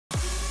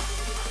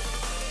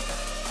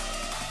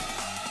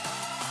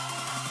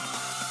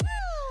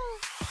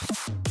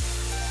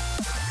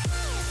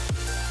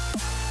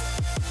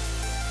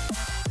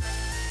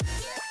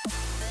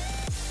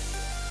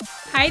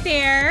Hi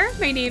there,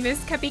 my name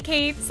is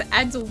Cupicate,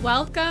 and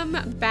welcome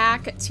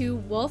back to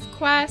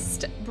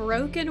WolfQuest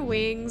Broken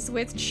Wings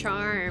with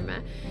Charm.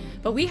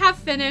 But we have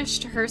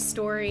finished her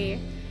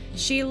story.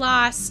 She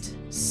lost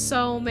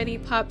so many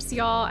pups,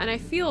 y'all, and I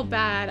feel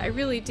bad, I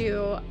really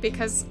do,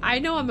 because I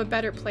know I'm a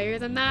better player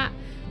than that,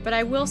 but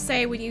I will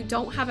say when you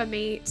don't have a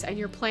mate and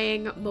you're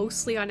playing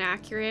mostly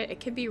inaccurate,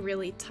 it can be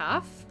really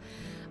tough.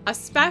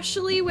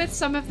 Especially with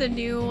some of the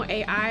new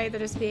AI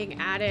that is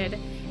being added.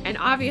 And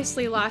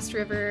obviously Lost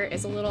River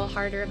is a little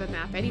harder of a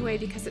map anyway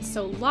because it's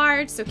so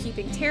large, so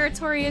keeping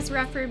territory is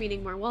rougher,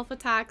 meaning more wolf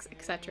attacks,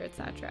 etc,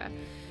 etc.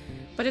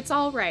 But it's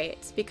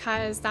alright,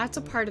 because that's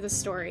a part of the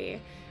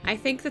story. I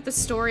think that the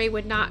story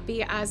would not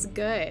be as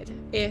good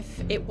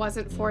if it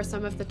wasn't for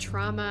some of the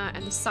trauma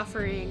and the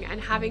suffering and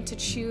having to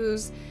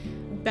choose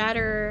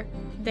better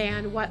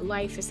than what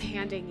life is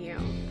handing you,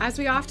 as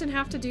we often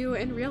have to do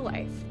in real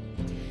life.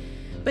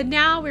 But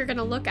now we're going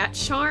to look at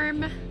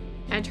Charm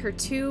and her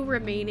two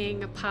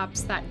remaining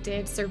pups that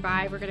did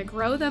survive. We're going to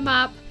grow them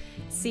up,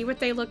 see what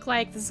they look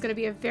like. This is going to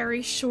be a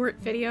very short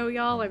video,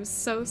 y'all. I'm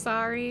so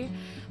sorry.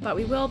 But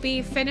we will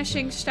be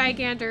finishing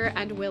Stygander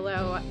and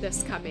Willow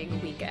this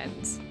coming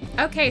weekend.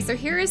 Okay, so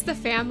here is the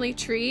family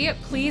tree.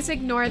 Please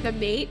ignore the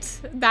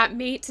mate. That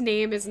mate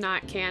name is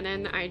not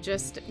canon. I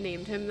just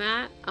named him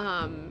that.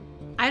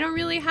 I don't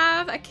really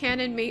have a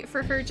canon mate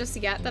for her just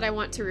yet that I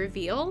want to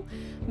reveal,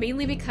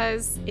 mainly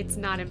because it's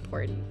not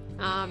important.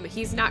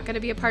 He's not going to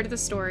be a part of the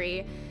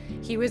story.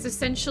 He was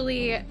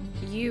essentially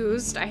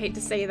used, I hate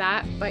to say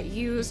that, but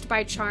used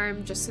by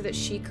Charm just so that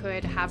she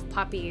could have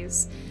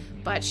puppies,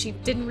 but she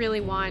didn't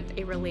really want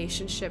a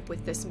relationship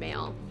with this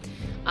male.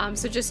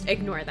 So just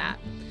ignore that.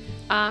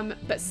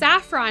 But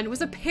Saffron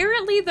was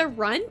apparently the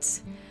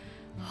runt.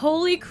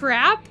 Holy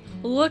crap,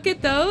 look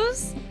at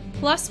those.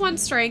 +1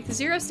 strength,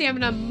 0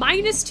 stamina,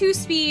 -2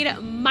 speed,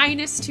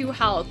 -2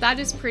 health. That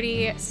is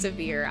pretty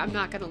severe, I'm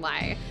not gonna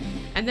lie.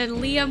 And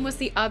then Liam was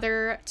the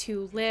other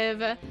to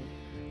live. Oh,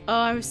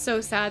 I was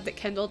so sad that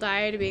Kendall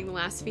died, being the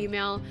last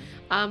female.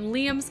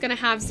 Liam's gonna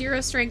have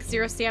 0 strength,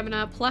 0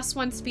 stamina,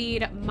 +1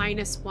 speed,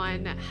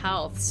 -1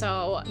 health.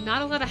 So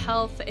not a lot of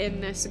health in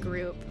this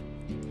group.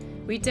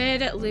 We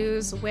did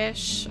lose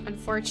Wish,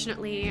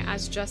 unfortunately,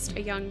 as just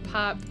a young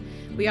pup.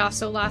 We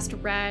also lost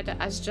Red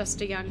as just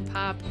a young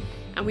pup.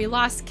 And we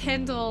lost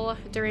Kendall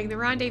during the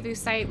rendezvous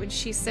site when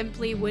she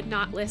simply would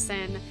not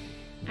listen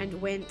and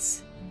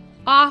went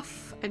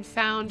off and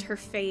found her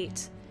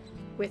fate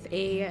with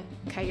a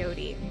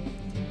coyote.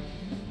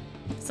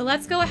 So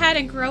let's go ahead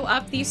and grow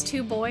up these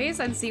two boys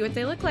and see what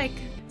they look like.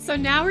 So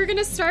now we're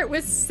gonna start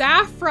with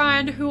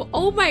Saffron, who,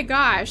 oh my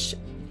gosh,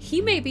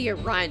 he may be a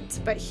runt,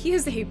 but he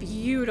is a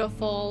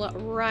beautiful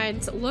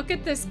runt. Look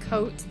at this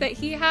coat that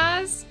he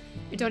has.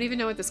 I don't even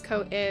know what this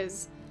coat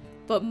is.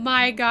 But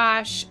my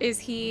gosh, is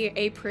he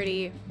a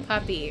pretty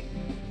puppy.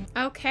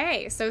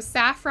 Okay, so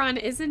Saffron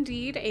is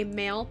indeed a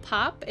male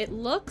pup. It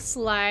looks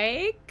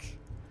like...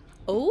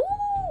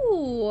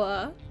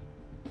 Oh!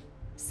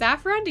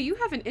 Saffron, do you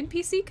have an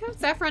NPC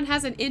coat? Saffron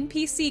has an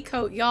NPC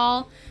coat,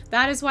 y'all.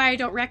 That is why I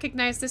don't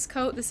recognize this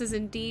coat. This is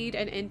indeed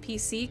an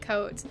NPC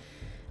coat.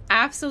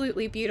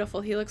 Absolutely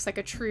beautiful. He looks like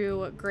a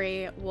true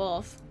gray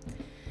wolf.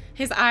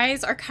 His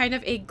eyes are kind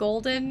of a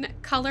golden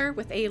color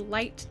with a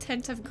light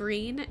tint of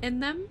green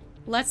in them.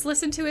 Let's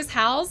listen to his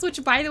howls,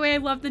 which, by the way, I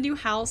love the new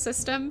howl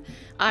system.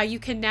 You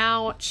can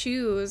now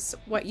choose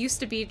what used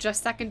to be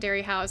just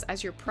secondary howls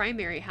as your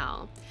primary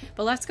howl.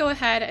 But let's go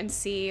ahead and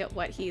see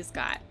what he's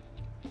got.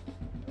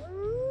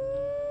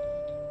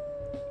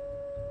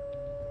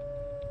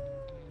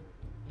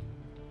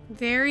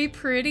 Very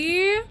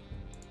pretty.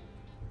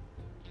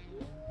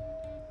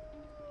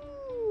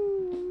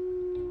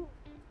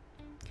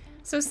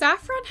 So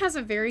Saffron has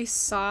a very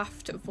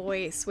soft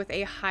voice with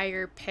a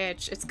higher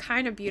pitch. It's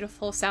kind of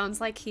beautiful. Sounds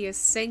like he is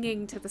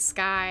singing to the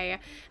sky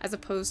as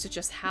opposed to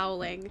just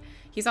howling.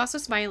 He's also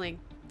smiling.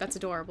 That's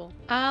adorable.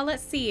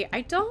 Let's see.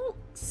 I don't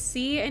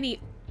see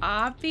any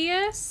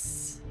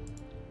obvious...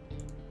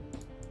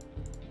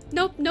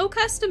 Nope, no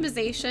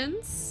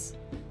customizations.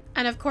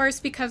 And of course,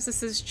 because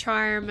this is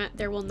Charm,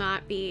 there will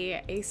not be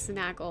a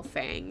Snaggle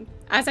Fang.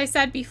 As I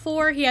said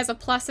before, he has a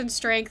plus in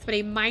strength, but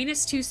a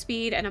 -2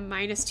 speed and a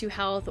 -2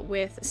 health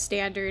with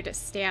standard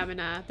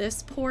stamina.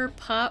 This poor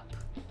pup,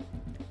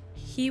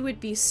 he would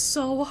be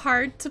so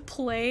hard to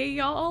play,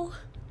 y'all.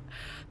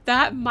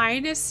 That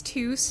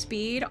 -2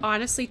 speed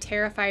honestly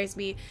terrifies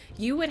me.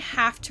 You would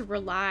have to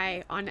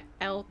rely on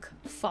elk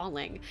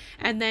falling.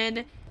 And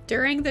then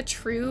during the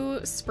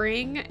true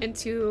spring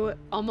into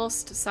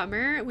almost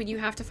summer, when you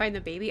have to find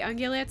the baby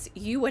ungulates,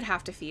 you would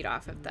have to feed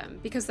off of them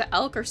because the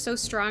elk are so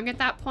strong at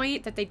that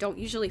point that they don't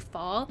usually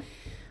fall.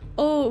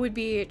 Oh, it would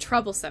be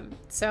troublesome.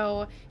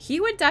 So he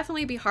would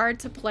definitely be hard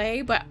to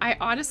play, but I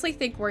honestly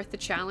think worth the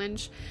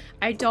challenge.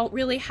 I don't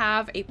really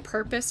have a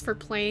purpose for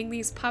playing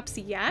these pups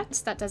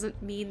yet. That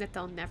doesn't mean that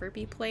they'll never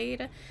be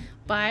played,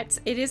 but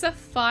it is a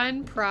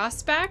fun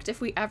prospect if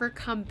we ever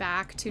come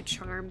back to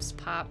Charm's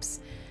pups.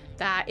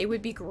 That it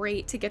would be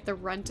great to get the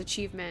runt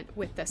achievement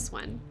with this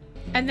one.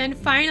 And then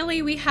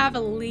finally we have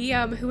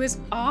Liam, who is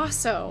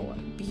also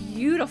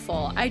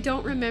beautiful. I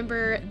don't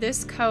remember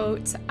this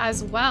coat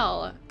as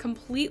well.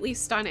 Completely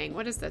stunning.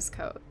 What is this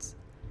coat?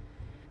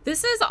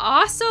 This is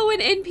also an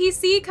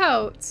NPC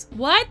coat.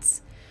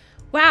 What?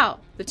 Wow,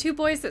 the two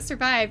boys that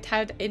survived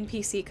had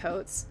NPC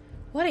coats.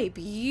 What a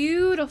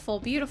beautiful,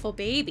 beautiful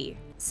baby.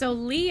 So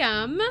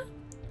Liam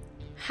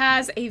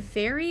has a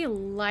very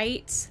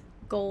light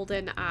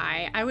golden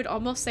eye. I would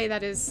almost say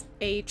that is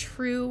a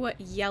true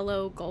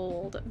yellow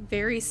gold.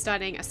 Very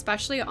stunning,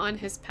 especially on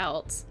his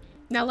pelt.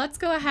 Now let's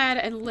go ahead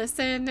and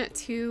listen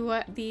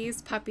to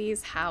these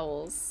puppies'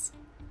 howls.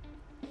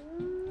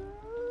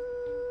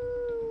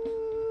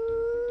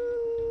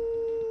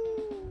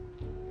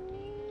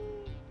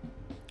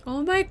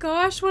 Oh my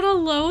gosh, what a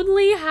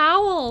lonely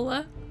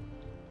howl!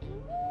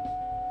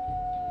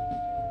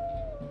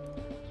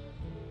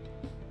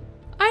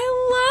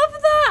 I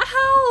love that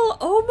howl!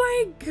 Oh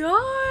my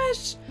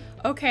gosh!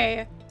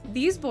 Okay,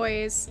 these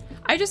boys,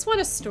 I just want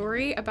a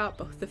story about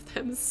both of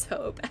them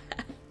so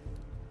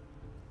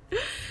bad.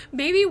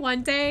 Maybe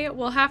one day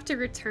we'll have to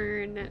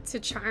return to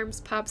Charm's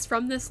pups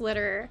from this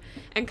litter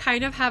and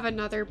kind of have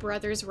another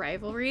brothers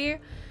rivalry.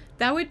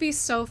 That would be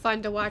so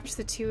fun to watch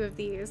the two of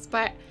these,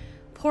 but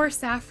poor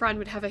Saffron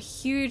would have a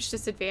huge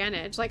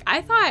disadvantage. Like,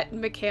 I thought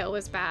Mikhail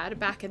was bad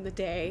back in the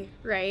day,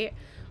 right?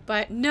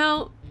 But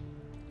no,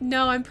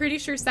 I'm pretty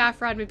sure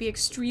Saffron would be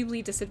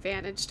extremely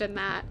disadvantaged in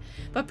that.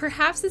 But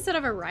perhaps instead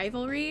of a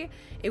rivalry,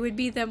 it would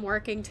be them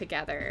working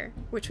together,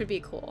 which would be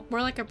cool.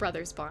 More like a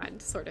brothers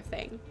bond sort of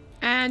thing.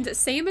 And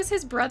same as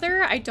his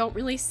brother, I don't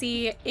really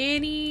see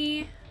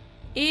any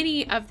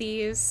of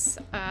these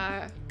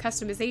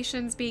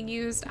customizations being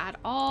used at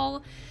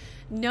all.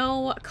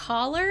 No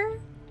collar.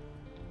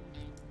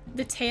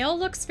 The tail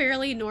looks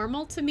fairly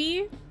normal to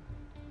me.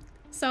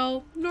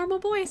 So, normal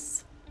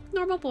boys.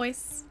 Normal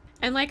boys.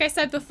 And like I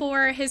said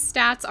before, his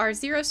stats are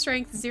 0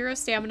 strength, 0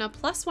 stamina,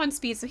 +1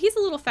 speed, so he's a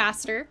little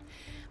faster.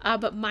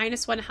 But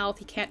 -1 health,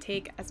 he can't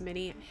take as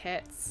many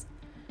hits.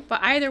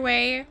 But either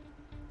way,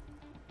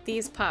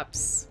 these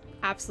pups,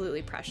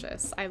 absolutely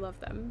precious. I love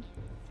them.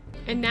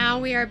 And now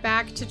we are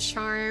back to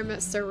Charm,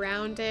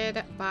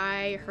 surrounded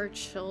by her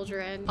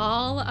children.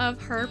 All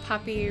of her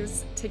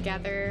puppies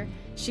together.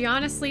 She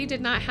honestly did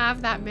not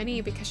have that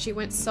many because she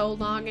went so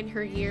long in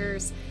her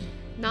years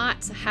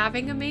not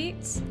having a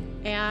mate,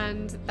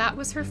 and that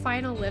was her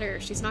final litter.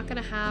 She's not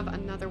gonna have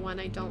another one,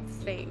 I don't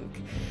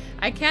think.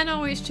 I can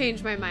always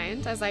change my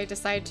mind as I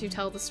decide to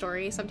tell the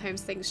story.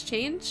 Sometimes things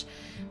change,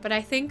 but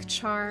I think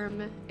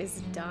Charm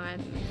is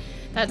done.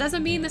 That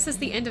doesn't mean this is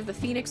the end of the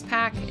Phoenix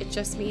pack, it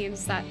just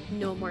means that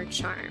no more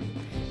Charm.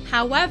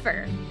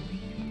 However,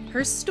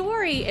 her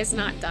story is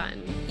not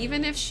done.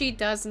 Even if she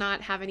does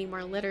not have any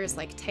more litters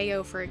like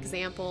Teo, for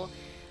example,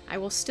 I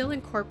will still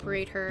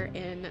incorporate her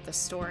in the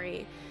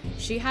story.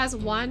 She has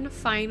one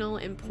final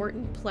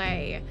important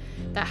play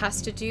that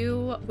has to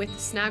do with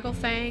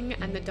Snagglefang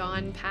and the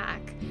Dawn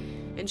pack,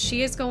 and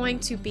she is going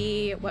to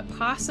be what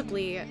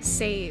possibly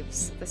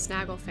saves the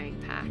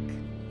Snagglefang pack.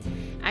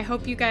 I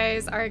hope you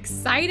guys are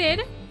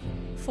excited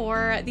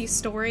for the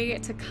story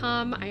to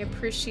come. I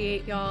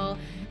appreciate y'all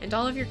and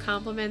all of your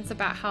compliments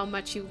about how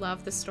much you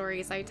love the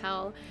stories I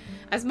tell.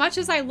 As much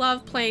as I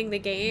love playing the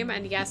game,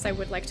 and yes, I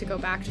would like to go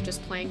back to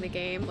just playing the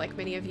game like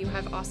many of you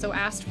have also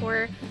asked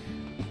for,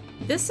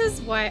 this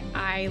is what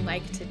I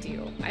like to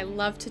do. I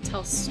love to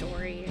tell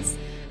stories.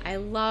 I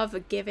love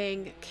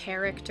giving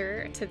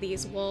character to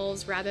these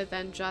wolves rather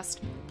than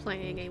just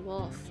playing a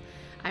wolf.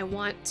 I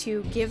want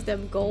to give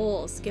them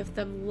goals, give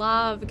them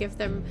love, give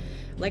them,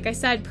 like I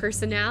said,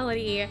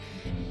 personality,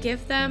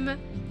 give them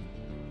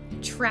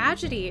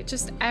tragedy,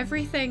 just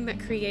everything that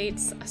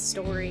creates a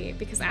story,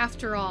 because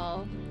after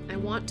all, I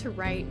want to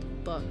write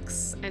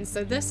books. And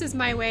so this is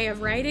my way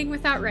of writing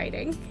without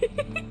writing.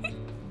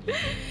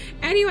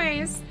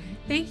 Anyways,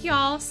 thank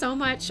y'all so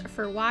much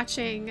for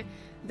watching.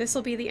 This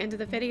will be the end of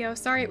the video.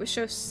 Sorry it was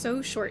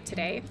so short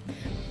today,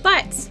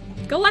 but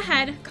go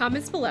ahead,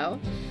 comments below.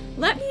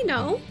 Let me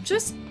know,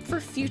 just for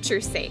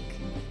future's sake.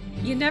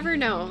 You never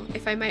know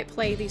if I might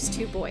play these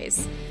two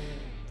boys.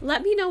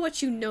 Let me know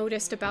what you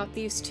noticed about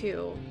these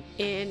two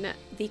in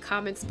the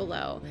comments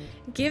below.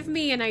 Give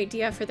me an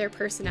idea for their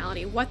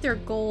personality, what their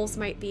goals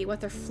might be, what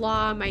their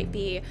flaw might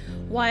be,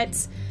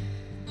 what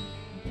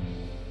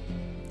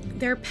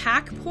their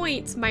pack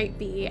points might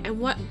be, and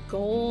what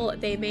goal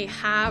they may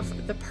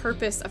have the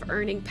purpose of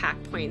earning pack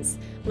points.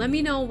 Let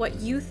me know what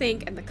you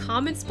think in the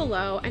comments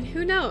below, and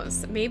who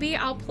knows, maybe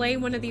I'll play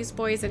one of these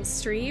boys in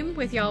stream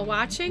with y'all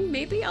watching.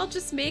 Maybe I'll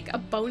just make a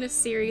bonus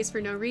series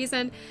for no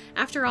reason.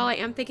 After all, I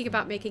am thinking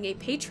about making a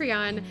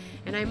Patreon,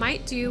 and I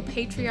might do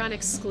Patreon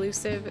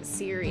exclusive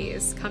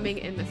series coming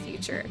in the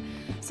future.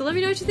 So let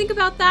me know what you think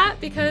about that,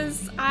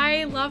 because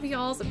I love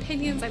y'all's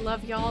opinions, I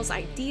love y'all's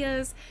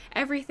ideas,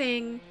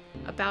 everything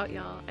about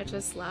y'all I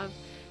just love.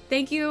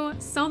 Thank you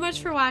so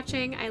much for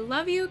watching. I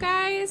love you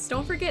guys.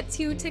 Don't forget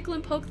to tickle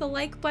and poke the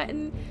like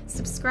button,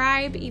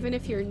 subscribe even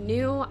if you're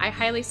new. I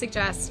highly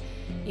suggest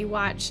you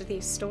watch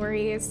these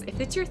stories if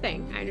it's your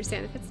thing. I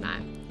understand if it's not.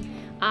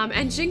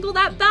 and jingle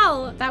that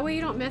bell. That way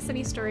you don't miss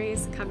any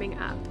stories coming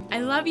up. I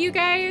love you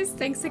guys.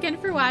 Thanks again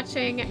for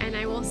watching, and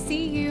I will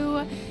see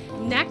you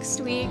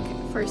next week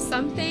for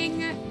something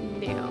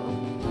new.